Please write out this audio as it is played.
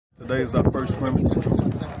Today is our first scrimmage.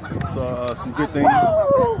 Saw some good things,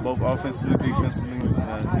 both offensively, defensively,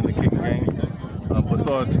 in the kicking game. But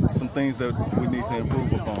saw some things that we need to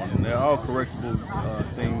improve upon. And they're all correctable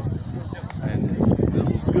things. And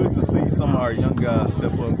it was good to see some of our young guys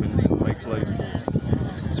step up and make plays for us.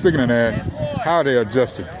 Speaking of that, how are they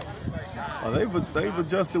adjusting? They've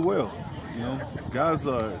adjusted well. You know, guys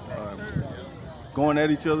are going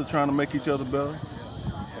at each other, trying to make each other better,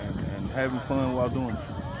 and having fun while doing it.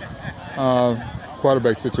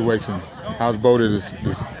 Quarterback situation. How's Bodie this?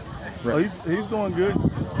 He's doing good.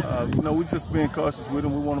 You know, we're just being cautious with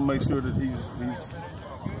him. We want to make sure that he's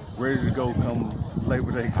ready to go come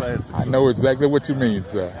Labor Day Classic. I know exactly what you mean,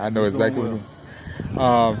 sir. I know exactly what you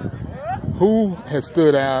mean. Who has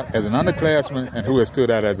stood out as an underclassman and who has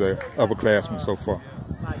stood out as an upperclassman so far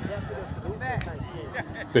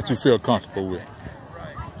that you feel comfortable with?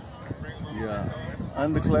 Yeah,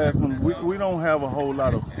 underclassmen, we don't have a whole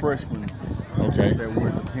lot of freshmen that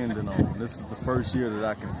we're dependent on. This is the first year that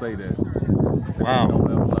I can say that. Wow. We don't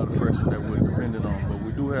have a lot of freshmen that we're dependent on, but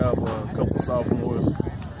we do have a couple of sophomores.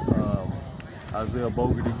 Isaiah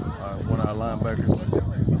Bogarty, one of our linebackers,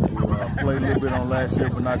 who played a little bit on last year,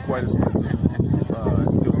 but not quite as much as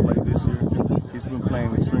he'll play this year. He's been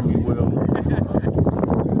playing extremely well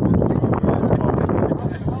this fall.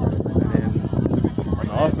 And then on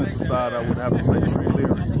the offensive side, I would have to say Trey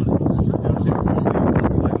Leary. He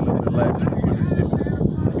played a little bit last year, but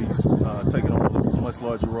he'll be taking on a much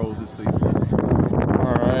larger role this season.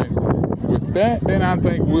 All right. With that, then I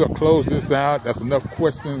think we'll close this out. That's enough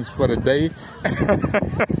questions for the day.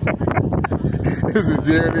 This is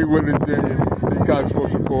Jeremy Willie Jr., the college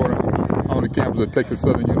sports reporter on the campus of Texas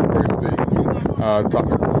Southern University,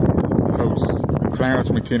 talking to Coach Clarence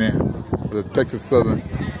McKinney of the Texas Southern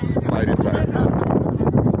Fighting Tigers.